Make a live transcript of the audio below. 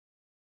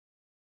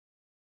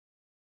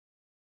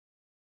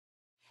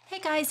Hey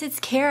guys, it's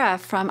Kara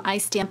from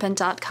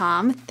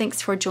iStampin.com.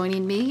 Thanks for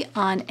joining me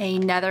on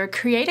another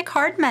Create a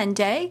Card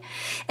Monday.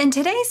 And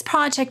today's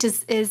project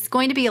is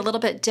going to be a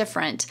little bit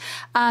different.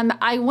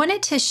 I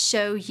wanted to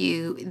show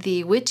you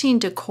the Witching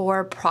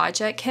Decor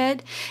project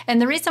kit.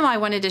 And the reason why I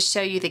wanted to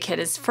show you the kit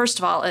is, first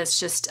of all, it's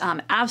just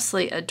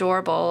absolutely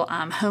adorable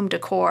home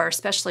decor,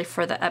 especially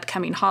for the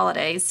upcoming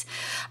holidays.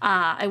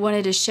 I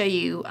wanted to show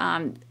you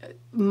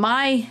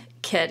my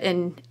kit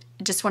and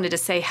just wanted to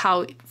say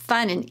how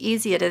fun and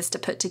easy it is to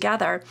put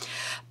together.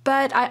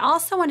 But I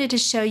also wanted to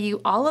show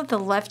you all of the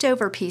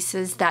leftover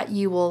pieces that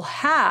you will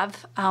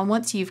have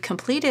once you've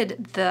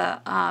completed the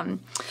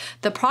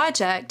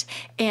project,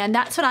 and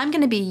that's what I'm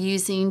going to be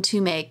using to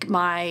make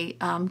my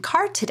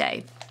card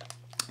today.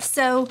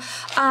 So,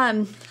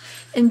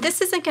 and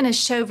this isn't going to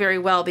show very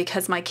well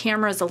because my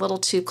camera is a little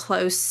too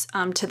close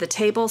to the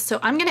table. So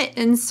I'm going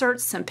to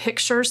insert some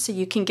pictures so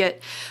you can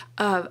get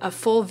a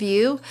full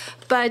view.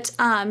 But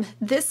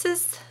this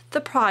is the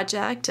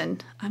project,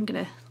 and I'm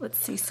going to, let's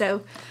see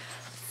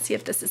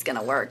if this is going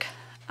to work.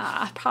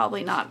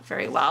 Probably not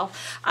very well.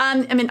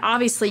 I mean,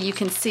 obviously you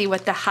can see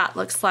what the hat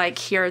looks like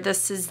here.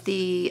 This is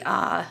the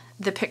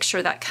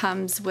picture that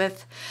comes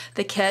with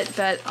the kit,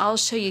 but I'll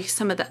show you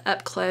some of the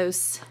up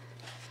close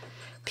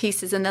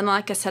pieces, and then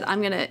like I said, I'm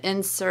going to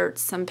insert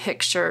some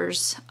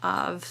pictures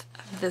of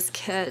this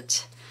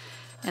kit,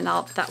 and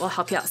that will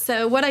help you out.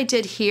 So what I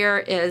did here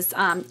is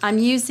I'm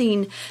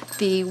using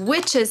the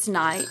Witch's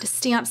Night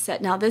stamp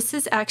set. Now this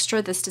is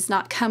extra, this does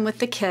not come with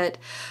the kit,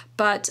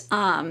 but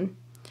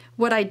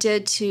what I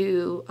did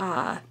to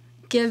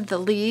give the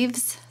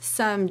leaves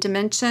some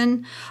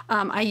dimension,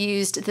 I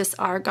used this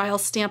Argyle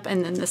stamp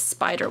and then the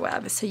spider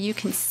web, so you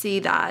can see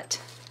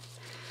that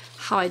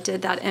how I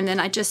did that. And then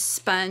I just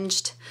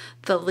sponged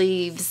the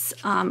leaves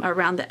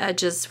around the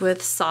edges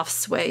with soft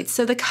suede.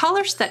 So the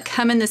colors that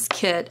come in this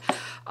kit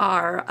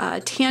are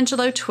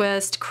Tangelo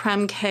Twist,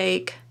 Crumb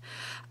Cake,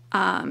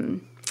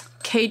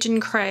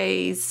 Cajun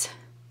Craze,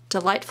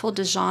 Delightful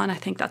Dijon, I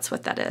think that's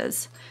what that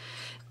is,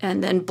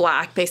 and then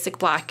black, basic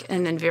black,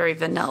 and then very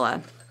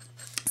vanilla.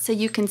 So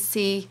you can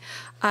see,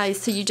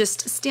 so you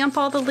just stamp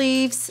all the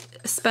leaves,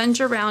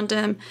 sponge around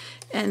them,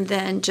 and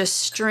then just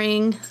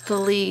string the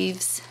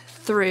leaves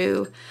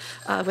through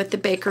with the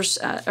baker's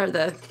or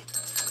the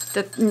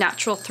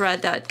natural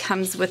thread that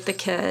comes with the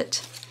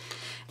kit,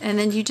 and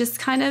then you just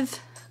kind of,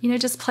 you know,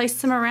 just place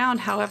them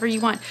around however you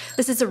want.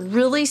 This is a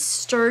really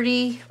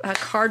sturdy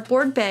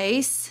cardboard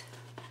base.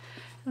 I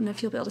don't know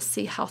if you'll be able to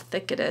see how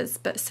thick it is,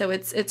 but so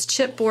it's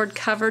chipboard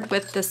covered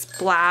with this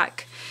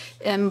black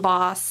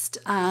embossed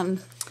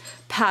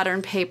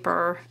pattern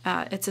paper.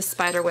 It's a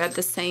spider web,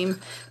 the same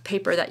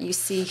paper that you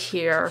see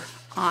here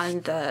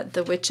on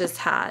the witch's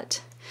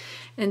hat.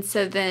 And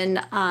so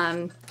then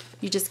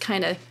you just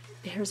kind of,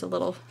 here's a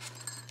little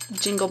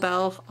jingle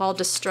bell, all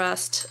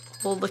distressed,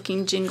 old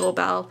looking jingle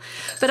bell.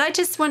 But I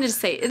just wanted to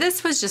say,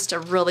 this was just a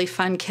really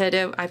fun kit.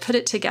 I put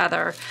it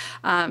together,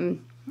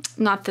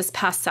 not this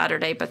past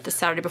Saturday, but the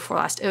Saturday before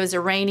last. It was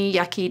a rainy,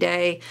 yucky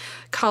day.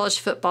 College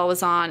football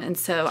was on, and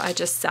so I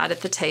just sat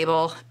at the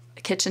table,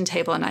 kitchen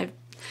table, and I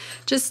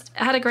just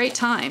had a great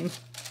time.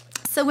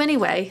 So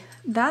anyway,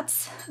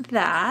 that's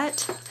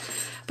that.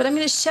 But I'm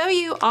going to show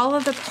you all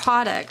of the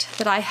product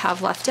that I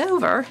have left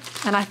over,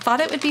 and I thought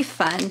it would be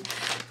fun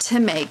to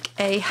make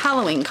a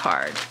Halloween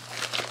card.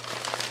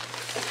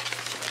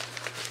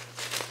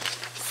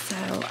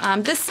 So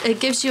it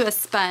gives you a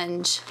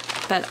sponge,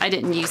 but I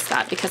didn't use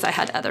that because I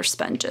had other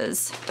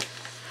sponges.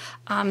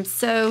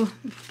 So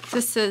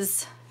this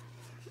is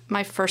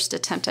my first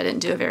attempt. I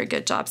didn't do a very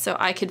good job, so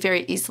I could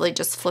very easily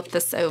just flip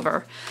this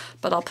over,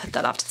 but I'll put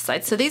that off to the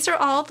side. So these are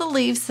all the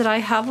leaves that I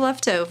have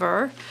left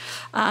over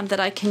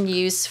that I can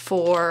use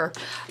for,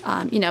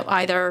 you know,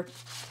 either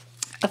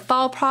a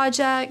fall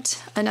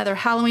project, another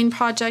Halloween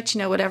project, you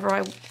know, whatever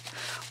I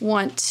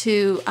want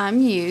to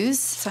use.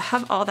 So I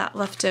have all that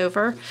left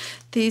over.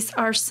 These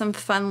are some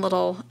fun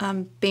little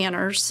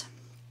banners,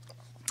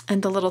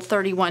 and the little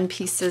 31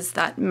 pieces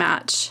that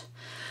match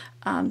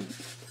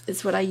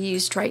is what I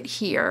used right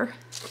here.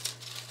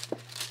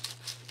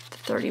 The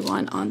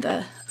 31 on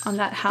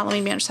that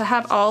Halloween banner. So I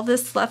have all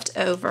this left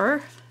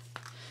over,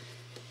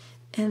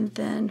 and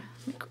then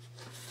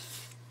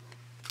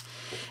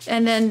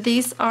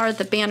these are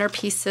the banner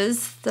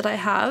pieces that I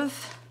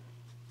have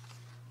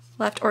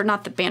left, or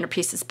not the banner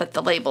pieces, but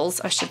the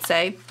labels, I should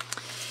say.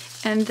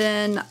 And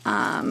then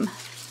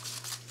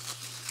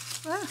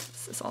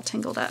this is all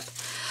tangled up.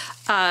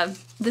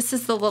 This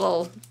is the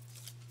little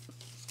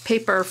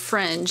paper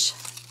fringe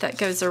that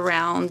goes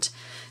around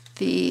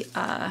the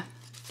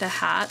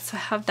hat. So I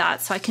have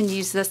that, so I can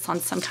use this on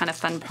some kind of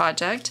fun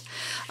project.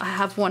 I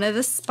have one of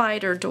the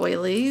spider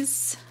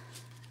doilies,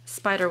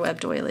 spider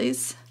web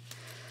doilies.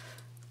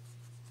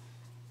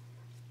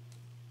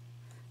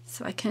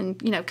 So I can,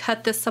 you know,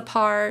 cut this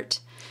apart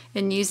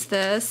and use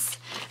this.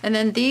 And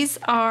then these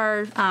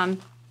are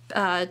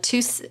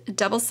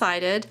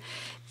double-sided,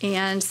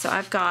 and so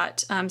I've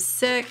got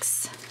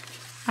 6.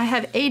 I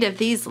have 8 of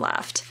these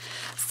left.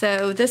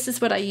 So this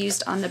is what I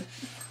used on the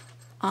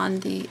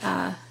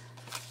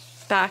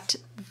backed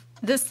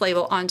this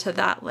label onto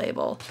that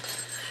label.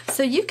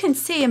 So you can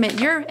see, I mean,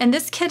 and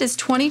this kit is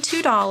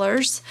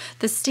 $22.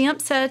 The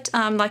stamp set,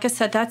 like I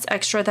said, that's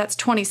extra, that's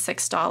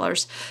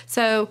 $26.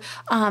 So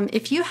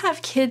if you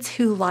have kids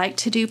who like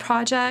to do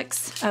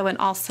projects, oh, and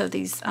also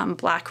these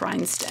black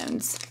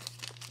rhinestones.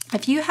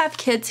 If you have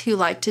kids who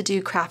like to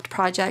do craft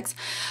projects,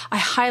 I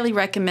highly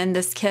recommend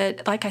this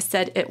kit. Like I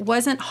said, it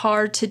wasn't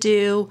hard to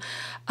do.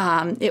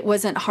 It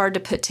wasn't hard to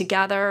put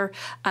together.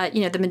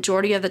 You know, the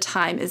majority of the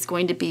time is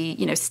going to be,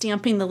 you know,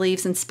 stamping the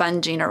leaves and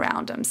sponging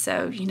around them.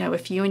 So, you know,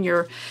 if you and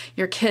your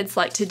kids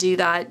like to do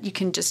that, you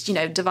can just, you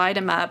know, divide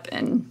them up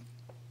and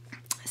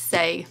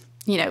say,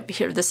 you know,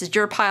 here, this is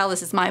your pile,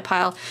 this is my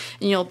pile,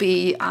 and you'll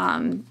be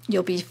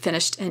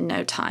finished in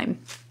no time.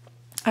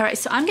 All right,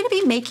 so I'm going to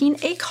be making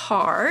a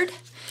card.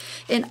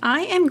 And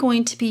I am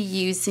going to be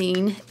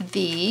using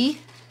the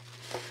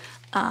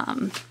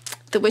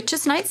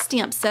Witch's Night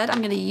stamp set. I'm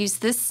going to use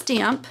this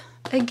stamp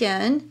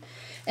again.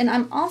 And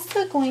I'm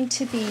also going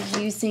to be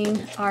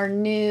using our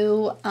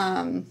new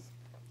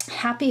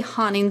Happy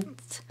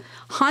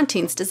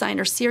Hauntings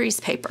Designer Series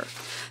paper.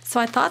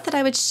 So I thought that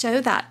I would show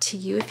that to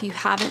you if you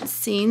haven't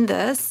seen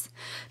this.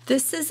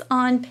 This is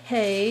on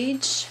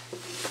page,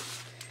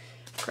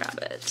 grab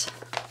it,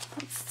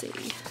 let's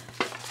see.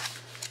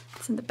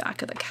 It's in the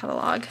back of the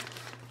catalog.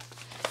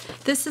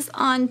 This is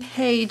on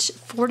page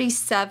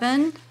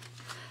 47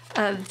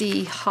 of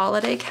the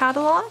holiday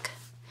catalog.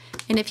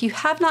 And if you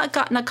have not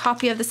gotten a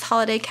copy of this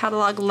holiday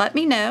catalog, let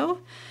me know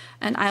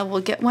and I will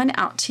get one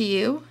out to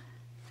you.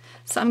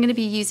 So I'm going to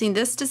be using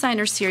this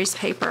designer series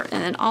paper,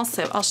 and then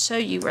also I'll show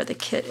you where the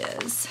kit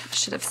is. I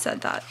should have said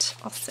that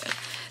also.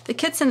 The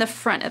kit's in the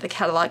front of the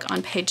catalog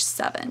on page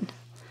 7.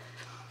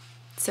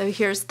 So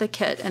here's the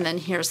kit, and then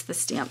here's the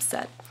stamp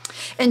set.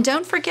 And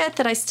don't forget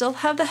that I still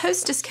have the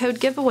hostess code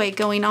giveaway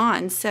going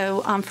on.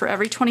 So for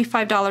every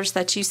 $25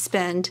 that you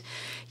spend,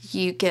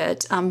 you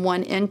get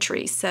 1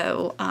 entry.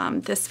 So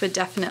this would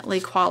definitely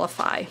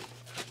qualify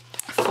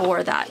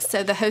for that.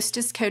 So the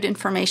hostess code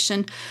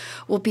information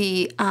will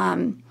be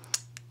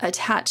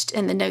attached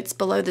in the notes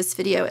below this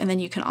video, and then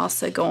you can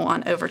also go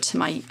on over to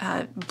my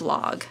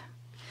blog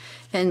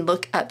and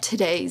look up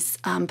today's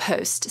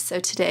post. So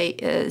today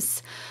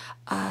is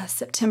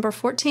September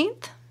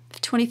 14th.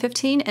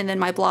 2015, and then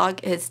my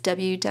blog is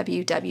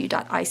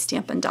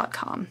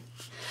www.istampin.com.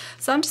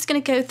 So I'm just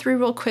going to go through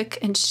real quick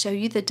and show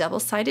you the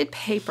double-sided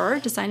paper,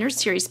 designer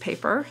series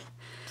paper.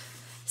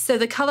 So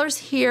the colors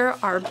here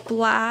are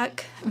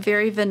black,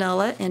 very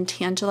vanilla, and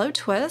Tangelo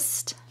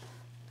twist.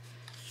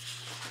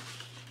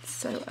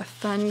 So a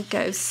fun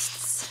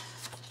ghosts.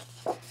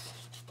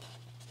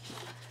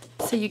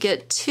 So you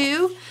get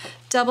 2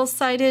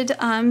 double-sided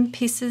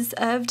pieces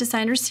of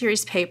designer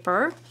series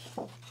paper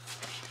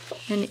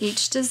in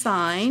each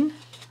design.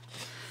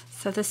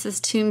 So this is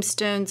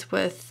tombstones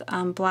with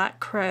black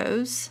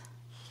crows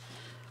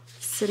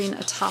sitting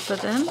atop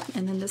of them,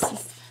 and then this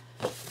is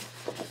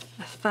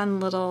a fun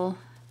little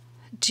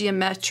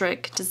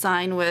geometric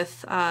design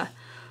with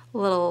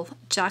little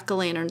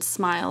jack-o'-lantern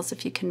smiles,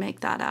 if you can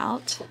make that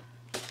out.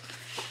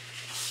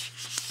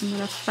 And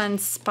then a fun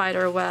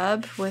spider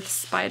web with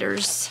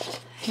spiders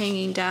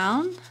hanging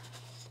down.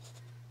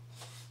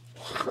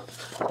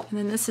 And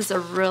then this is a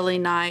really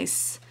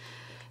nice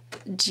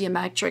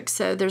geometric,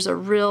 so there's a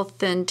real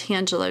thin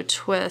Tangelo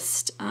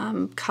twist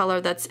color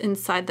that's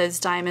inside those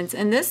diamonds,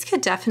 and this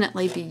could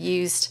definitely be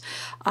used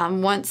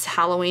once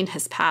Halloween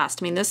has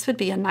passed. I mean, this would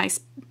be a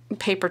nice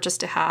paper just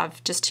to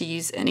have, just to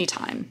use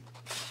anytime.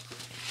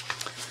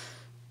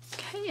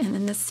 Okay, and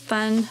then this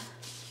fun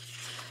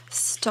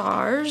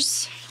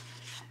stars,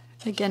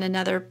 again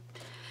another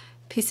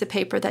piece of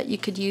paper that you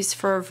could use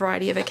for a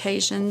variety of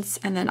occasions.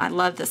 And then I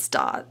love this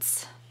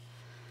dots.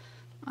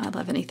 I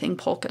love anything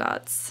polka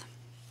dots.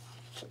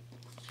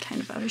 Kind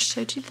of already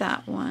showed you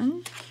that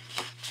one.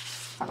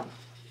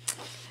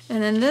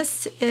 And then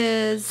this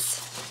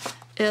is,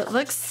 it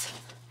looks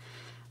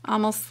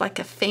almost like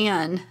a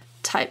fan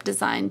type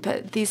design,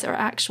 but these are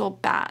actual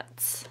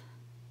bats.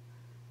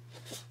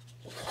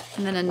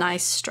 And then a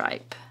nice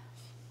stripe.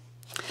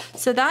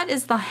 So that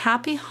is the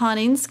Happy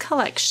Hauntings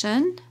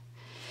collection.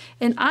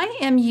 And I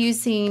am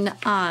using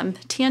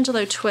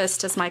Tangelo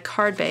Twist as my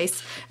card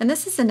base. And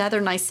this is another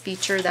nice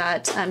feature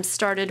that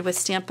started with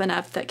Stampin'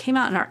 Up! That came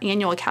out in our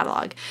annual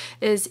catalog,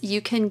 is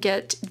you can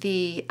get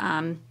the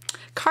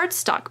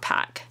cardstock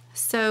pack.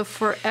 So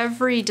for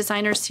every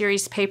designer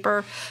series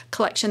paper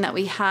collection that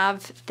we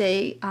have,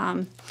 they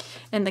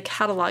in the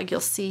catalog you'll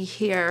see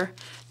here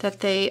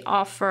that they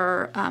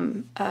offer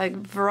a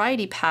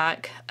variety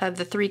pack of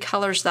the 3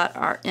 colors that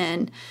are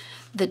in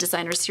the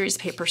designer series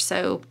paper.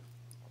 So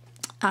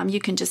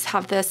you can just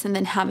have this and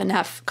then have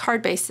enough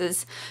card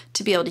bases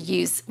to be able to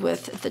use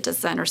with the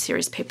designer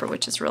series paper,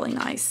 which is really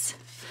nice.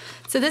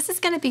 So this is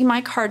going to be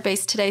my card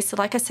base today. So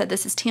like I said,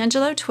 this is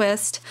Tangelo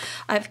Twist.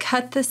 I've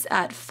cut this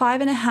at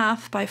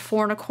 5.5 by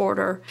 4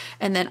 1/4,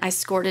 and then I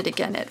scored it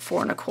again at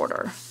 4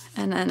 1/4.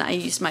 And then I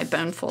used my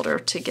bone folder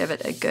to give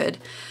it a good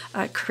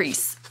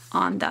crease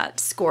on that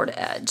scored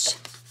edge.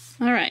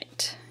 All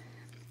right.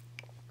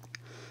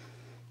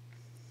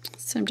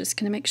 So I'm just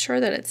going to make sure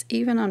that it's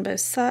even on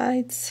both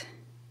sides.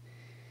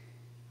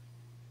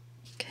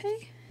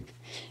 Okay,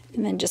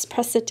 and then just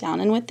press it down.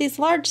 And with these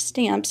large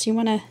stamps, you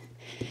want to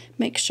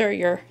make sure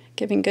you're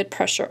giving good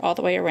pressure all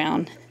the way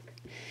around.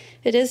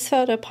 It is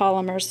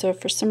photopolymer, so if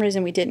for some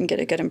reason we didn't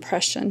get a good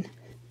impression,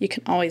 you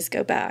can always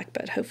go back,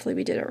 but hopefully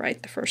we did it right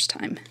the first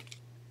time.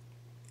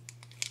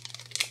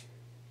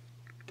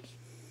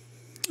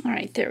 All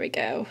right, there we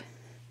go.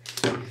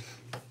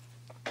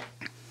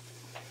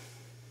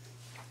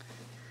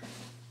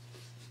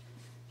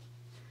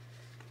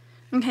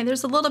 Okay,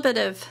 there's a little bit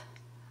of,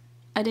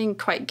 I didn't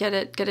quite get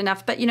it good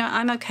enough, but you know,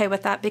 I'm okay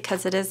with that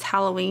because it is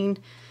Halloween,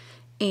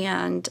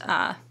 and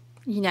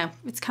you know,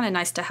 it's kind of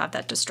nice to have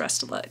that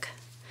distressed look.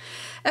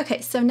 Okay,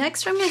 so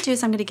next what I'm going to do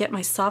is I'm going to get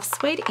my soft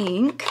suede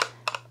ink,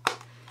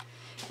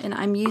 and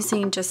I'm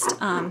using just,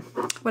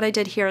 what I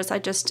did here is I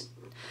just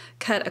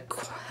cut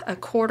a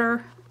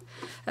quarter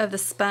of the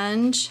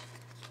sponge,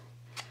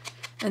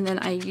 and then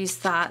I use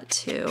that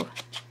to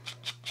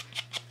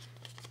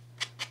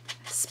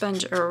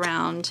sponge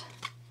around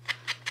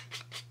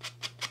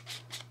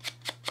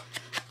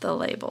the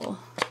label.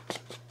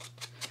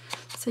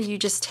 So you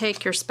just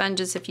take your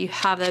sponges, if you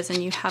have those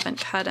and you haven't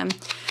cut them,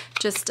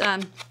 just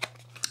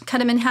cut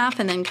them in half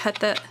and then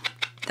cut the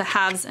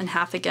halves in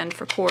half again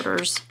for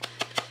quarters,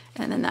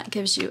 and then that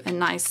gives you a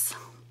nice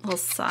little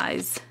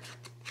size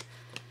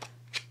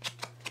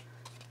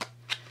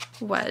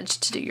wedge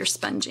to do your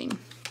sponging.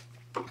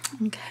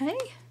 Okay,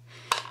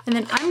 and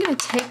then I'm going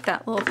to take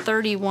that little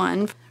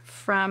 31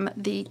 from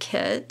the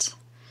kit,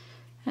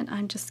 and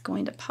I'm just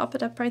going to pop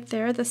it up right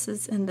there. This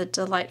is in the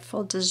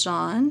Delightful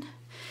Dijon,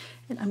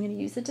 and I'm going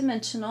to use a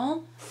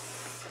dimensional.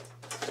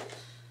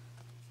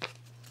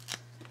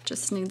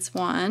 Just needs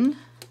one.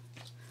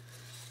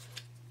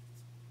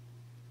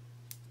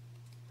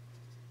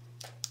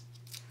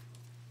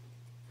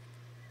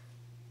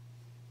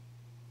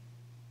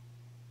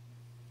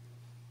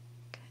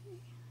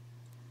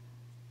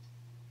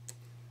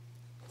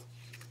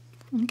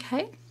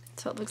 Okay,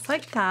 so it looks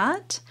like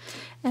that.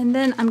 And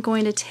then I'm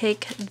going to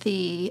take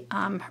the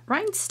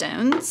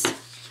rhinestones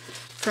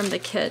from the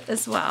kit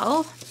as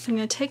well. I'm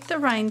going to take the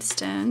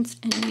rhinestones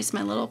and use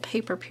my little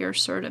paper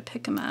piercer to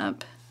pick them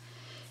up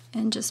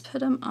and just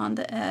put them on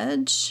the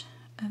edge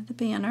of the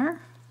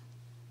banner.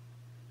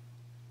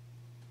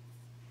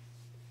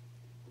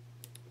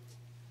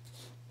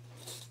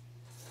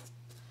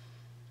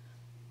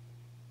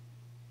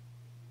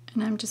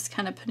 And I'm just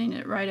kind of putting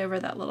it right over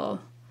that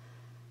little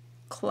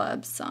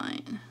club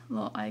sign,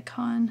 little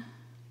icon.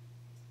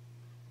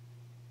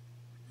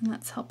 And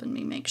that's helping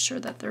me make sure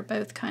that they're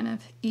both kind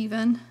of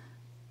even.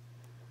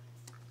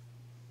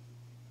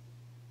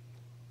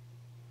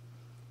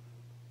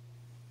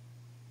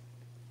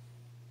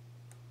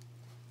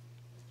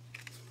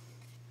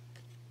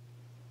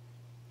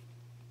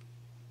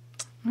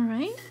 All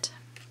right.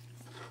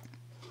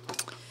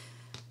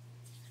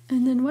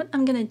 And then what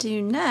I'm going to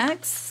do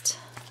next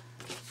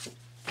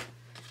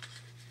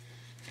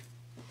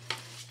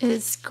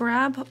is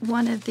grab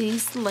one of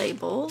these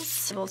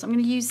labels. I'm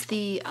going to use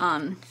the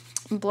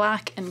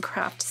black and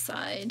craft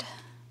side.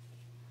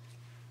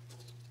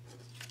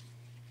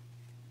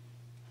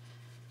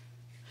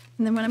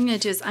 And then what I'm going to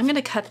do is I'm going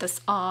to cut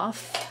this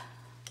off.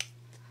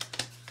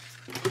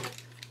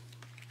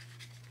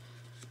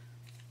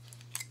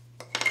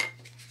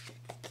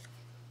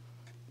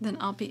 Then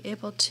I'll be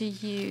able to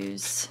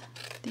use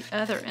the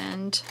other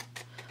end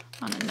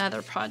on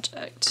another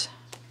project.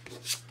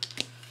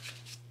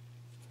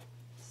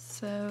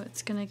 So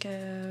it's going to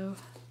go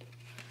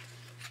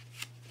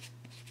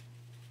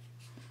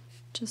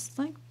just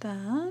like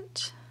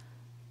that.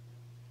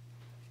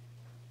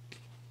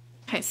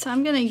 Okay, so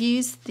I'm going to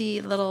use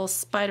the little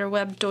spider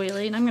web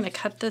doily, and I'm going to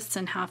cut this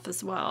in half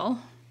as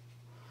well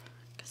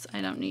because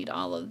I don't need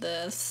all of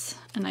this,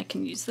 and I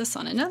can use this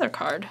on another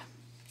card.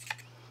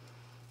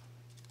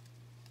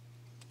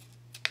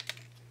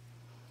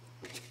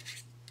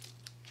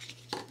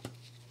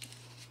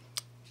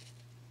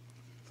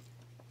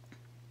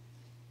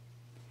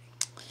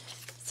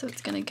 So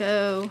it's going to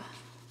go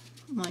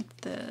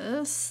like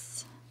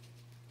this.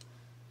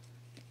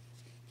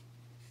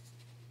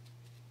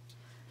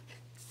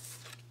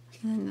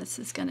 And this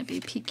is going to be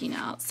peeking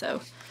out.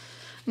 So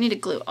I need to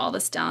glue all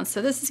this down.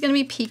 So this is going to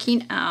be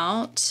peeking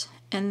out.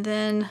 And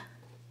then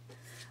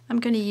I'm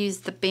going to use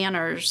the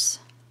banners.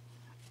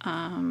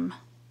 Let's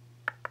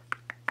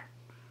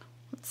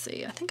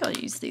see, I think I'll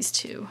use these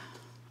two.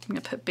 I'm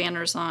going to put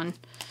banners on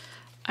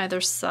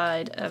either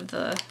side of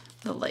the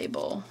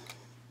label.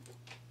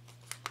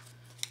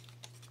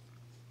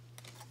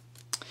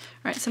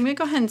 All right, so I'm going to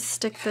go ahead and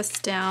stick this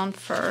down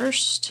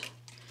first,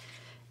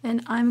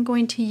 and I'm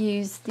going to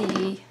use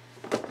the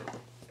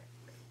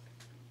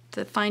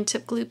fine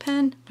tip glue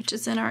pen, which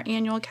is in our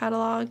annual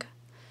catalog.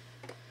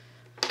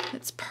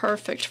 It's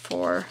perfect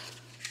for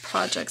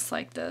projects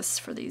like this,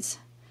 for these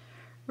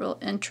real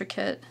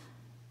intricate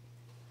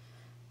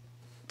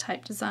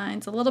type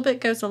designs. A little bit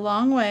goes a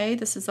long way.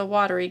 This is a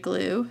watery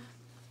glue,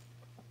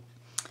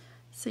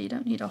 so you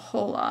don't need a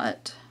whole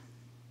lot.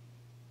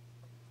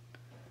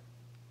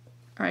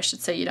 or I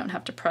should say you don't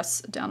have to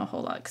press down a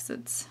whole lot because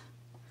it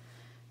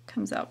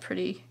comes out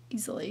pretty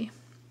easily.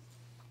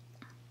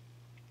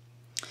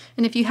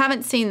 And if you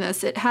haven't seen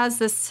this, it has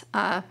this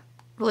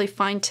really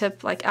fine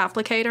tip like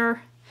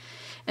applicator,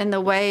 and the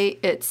way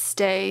it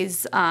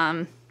stays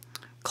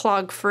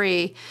clog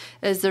free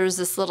is there's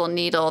this little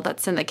needle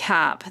that's in the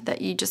cap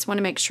that you just want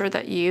to make sure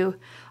that you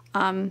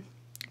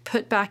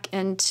put back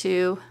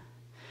into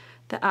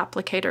the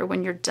applicator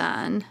when you're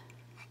done,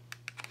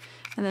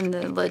 and then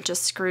the lid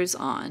just screws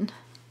on.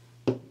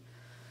 All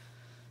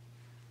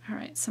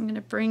right, so I'm going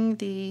to bring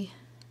the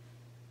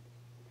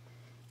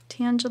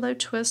Tangelo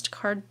Twist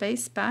card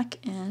base back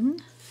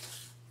in.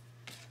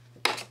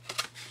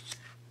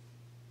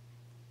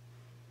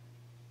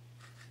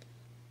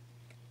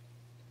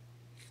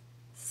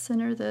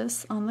 Center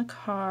this on the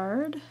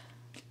card.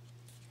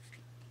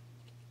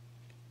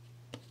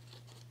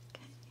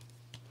 Okay.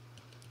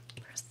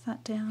 Press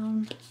that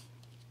down.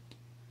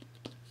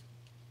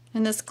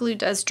 And this glue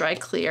does dry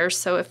clear,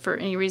 so if for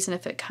any reason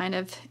if it kind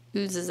of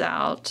oozes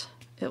out,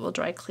 it will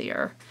dry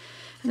clear.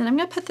 And then I'm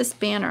going to put this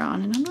banner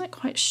on, and I'm not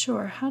quite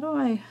sure. How do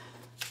I...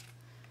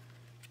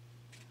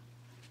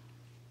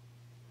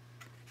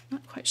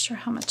 Not quite sure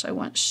how much I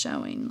want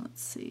showing.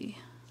 Let's see.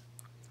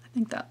 I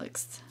think that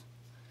looks...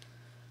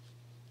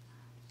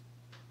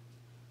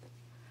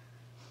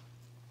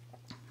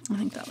 I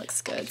think that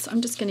looks good. So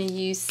I'm just going to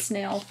use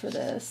snail for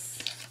this.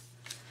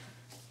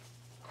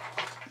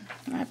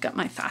 I've got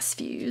my fast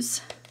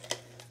fuse.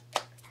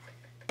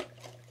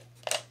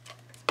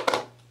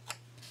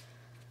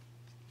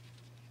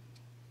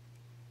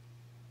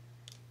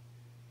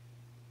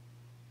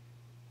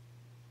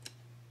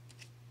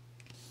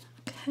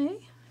 Okay,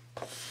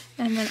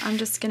 and then I'm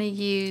just going to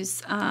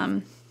use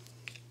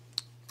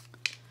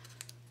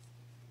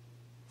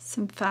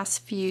some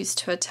fast fuse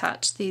to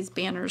attach these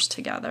banners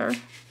together.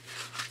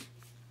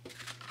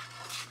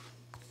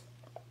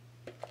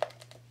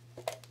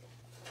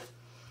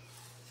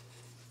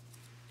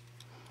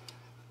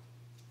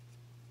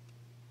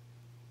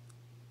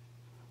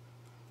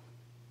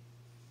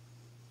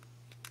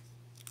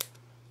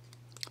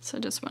 So I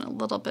just want a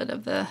little bit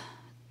of the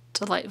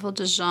Delightful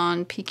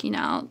Dijon peeking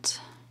out.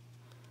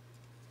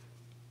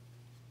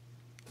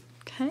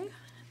 Okay,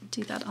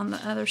 do that on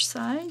the other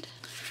side.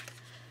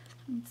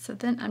 And so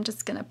then I'm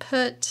just going to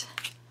put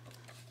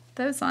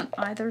those on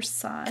either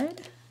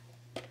side.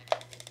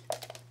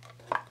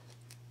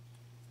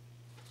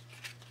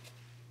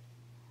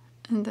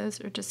 And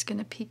those are just going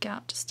to peek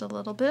out just a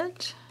little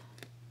bit.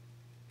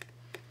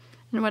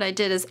 And what I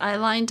did is I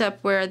lined up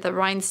where the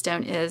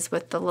rhinestone is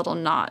with the little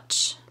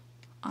notch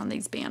on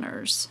these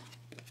banners.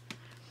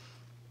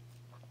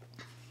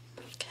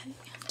 Okay,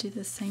 do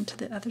the same to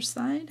the other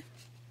side.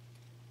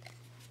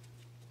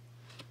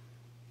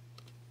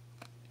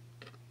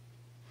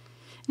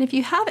 And if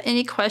you have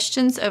any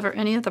questions over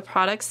any of the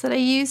products that I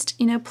used,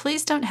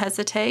 please don't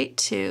hesitate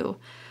to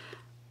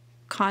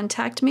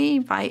contact me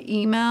by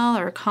email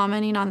or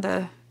commenting on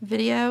the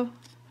video.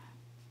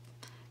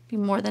 Be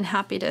more than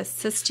happy to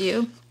assist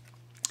you.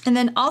 And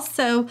then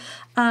also,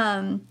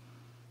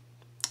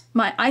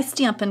 my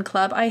Stampin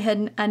Club, I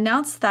had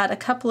announced that a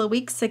couple of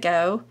weeks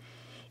ago,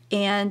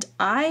 and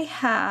I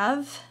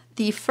have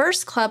the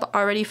first club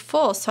already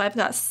full. So I've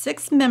got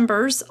 6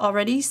 members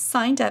already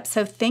signed up.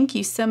 So thank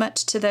you so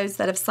much to those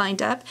that have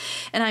signed up.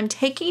 And I'm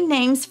taking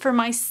names for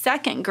my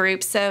second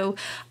group. So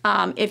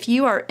if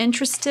you are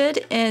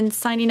interested in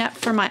signing up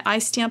for my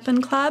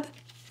Stampin Club,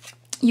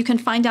 you can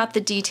find out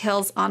the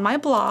details on my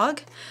blog.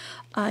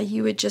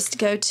 You would just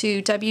go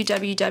to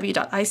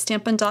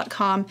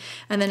www.istampin.com,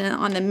 and then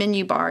on the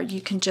menu bar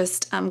you can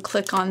just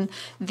click on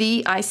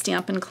the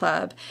Stampin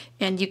Club,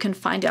 and you can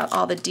find out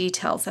all the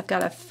details. I've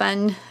got a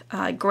fun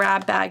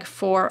grab bag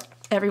for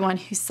everyone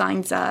who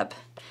signs up,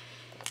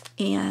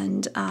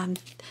 and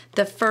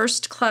the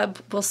first club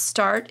will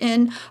start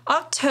in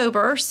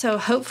October, so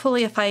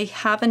hopefully if I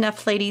have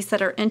enough ladies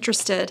that are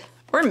interested,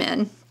 or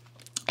men,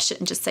 I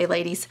shouldn't just say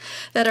ladies,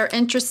 that are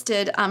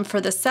interested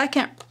for the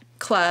second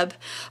club,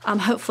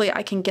 hopefully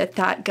I can get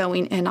that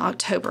going in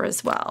October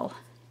as well.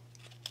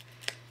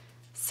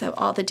 So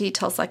all the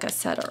details, like I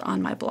said, are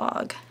on my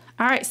blog.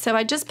 All right, so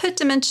I just put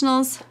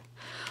dimensionals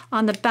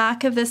on the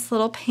back of this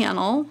little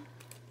panel,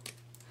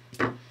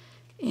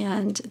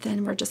 and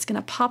then we're just going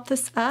to pop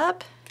this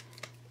up.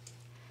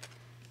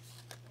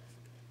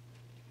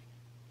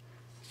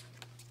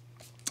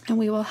 And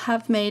we will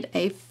have made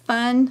a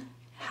fun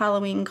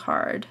Halloween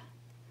card.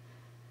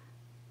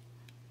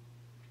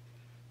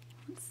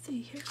 Let's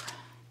see here.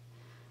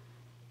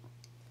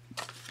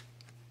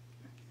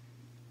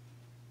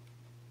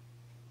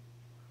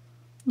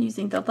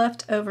 Using the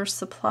leftover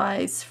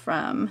supplies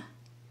from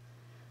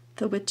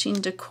the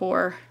Witching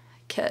Decor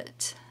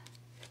kit.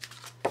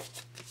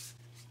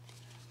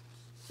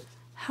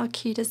 How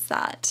cute is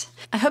that?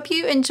 I hope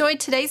you enjoyed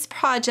today's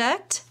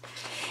project.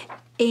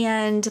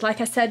 And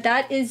like I said,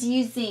 that is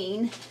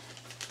using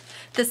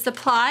the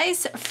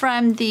supplies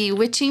from the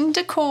Witching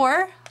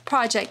Decor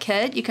project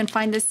kit. You can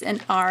find this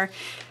in our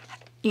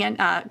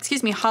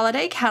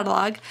holiday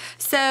catalog.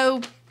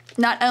 So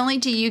not only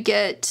do you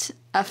get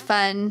a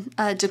fun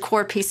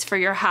decor piece for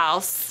your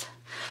house,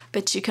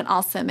 but you can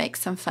also make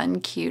some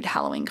fun, cute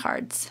Halloween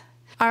cards.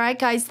 All right,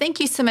 guys, thank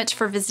you so much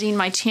for visiting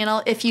my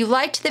channel. If you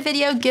liked the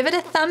video, give it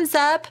a thumbs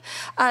up.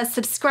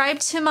 Subscribe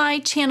to my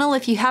channel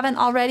if you haven't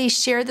already.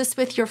 Share this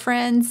with your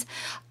friends.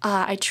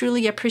 I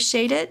truly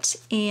appreciate it.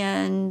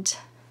 And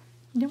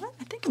you know what?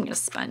 I think I'm going to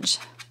sponge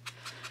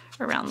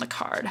around the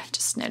card. I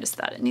just noticed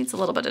that it needs a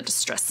little bit of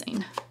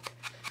distressing.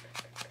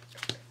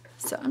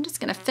 So I'm just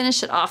going to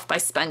finish it off by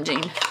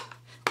sponging.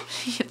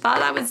 You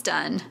thought I was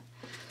done.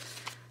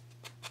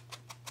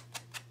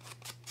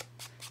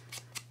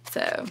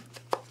 So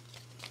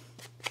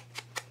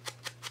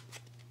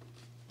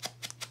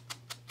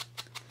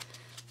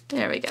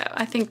there we go.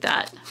 I think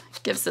that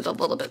gives it a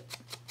little bit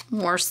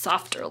more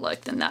softer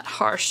look than that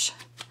harsh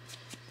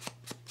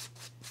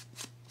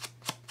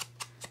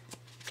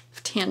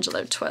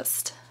Tangelo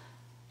twist.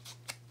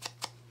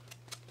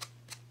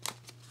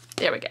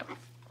 There we go.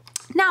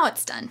 Now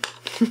it's done.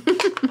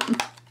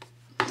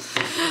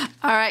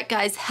 All right,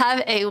 guys,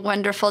 have a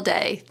wonderful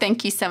day.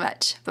 Thank you so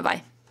much.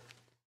 Bye-bye.